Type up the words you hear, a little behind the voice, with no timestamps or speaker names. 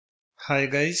Hi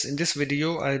guys, in this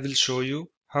video I will show you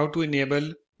how to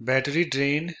enable battery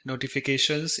drain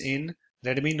notifications in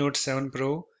Redmi Note 7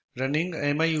 Pro running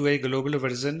MIUI global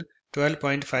version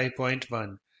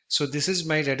 12.5.1. So this is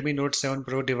my Redmi Note 7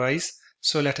 Pro device.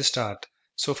 So let's start.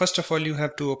 So first of all you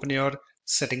have to open your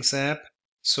settings app.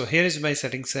 So here is my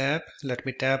settings app. Let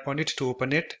me tap on it to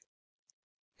open it.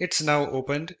 It's now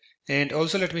opened, and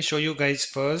also let me show you guys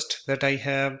first that I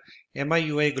have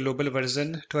MIUI global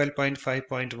version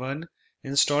 12.5.1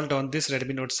 installed on this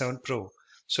Redmi Note 7 Pro.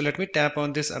 So let me tap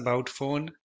on this about phone,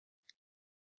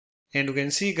 and you can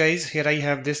see guys, here I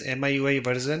have this MIUI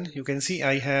version. You can see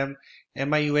I have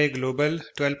MIUI global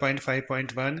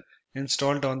 12.5.1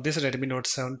 installed on this Redmi Note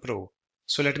 7 Pro.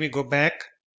 So let me go back.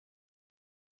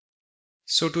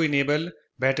 So to enable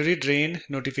battery drain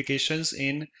notifications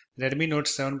in Redmi Note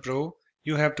 7 Pro,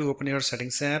 you have to open your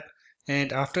settings app,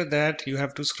 and after that you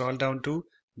have to scroll down to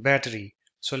battery.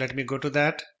 So let me go to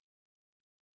that.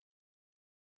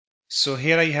 So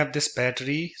here I have this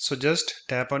battery, so just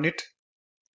tap on it,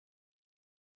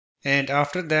 and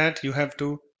after that you have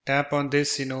to tap on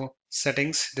this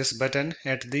settings, this button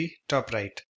at the top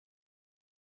right.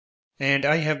 And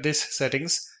I have this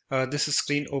settings, this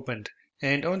screen opened,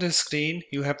 and on this screen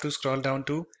you have to scroll down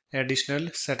to additional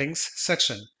settings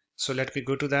section. So let me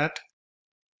go to that.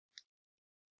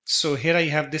 So here I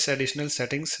have this additional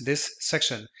settings, this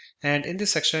section, and in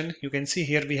this section you can see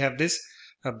here we have this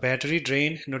battery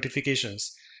drain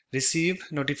notifications. Receive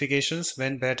notifications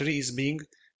when battery is being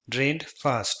drained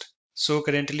fast. So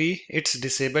currently it's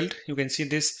disabled. You can see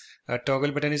this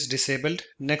toggle button is disabled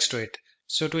next to it.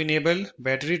 So to enable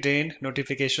battery drain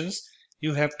notifications,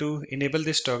 you have to enable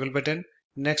this toggle button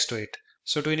next to it.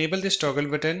 So to enable this toggle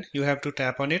button, you have to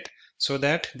tap on it so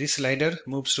that this slider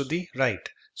moves to the right.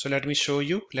 So let me show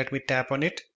you. Let me tap on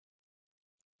it,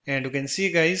 and you can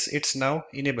see guys, it's now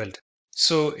enabled.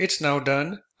 So it's now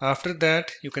done. After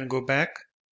that you can go back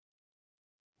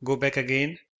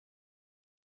again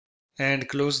and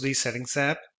close the settings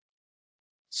app.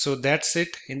 So that's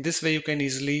it. In this way you can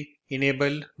easily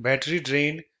enable battery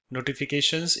drain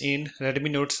notifications in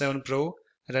Redmi Note 7 Pro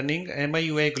running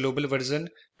MIUI global version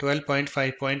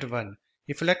 12.5.1.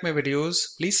 If you like my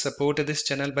videos, please support this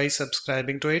channel by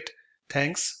subscribing to it.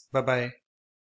 Thanks. Bye bye.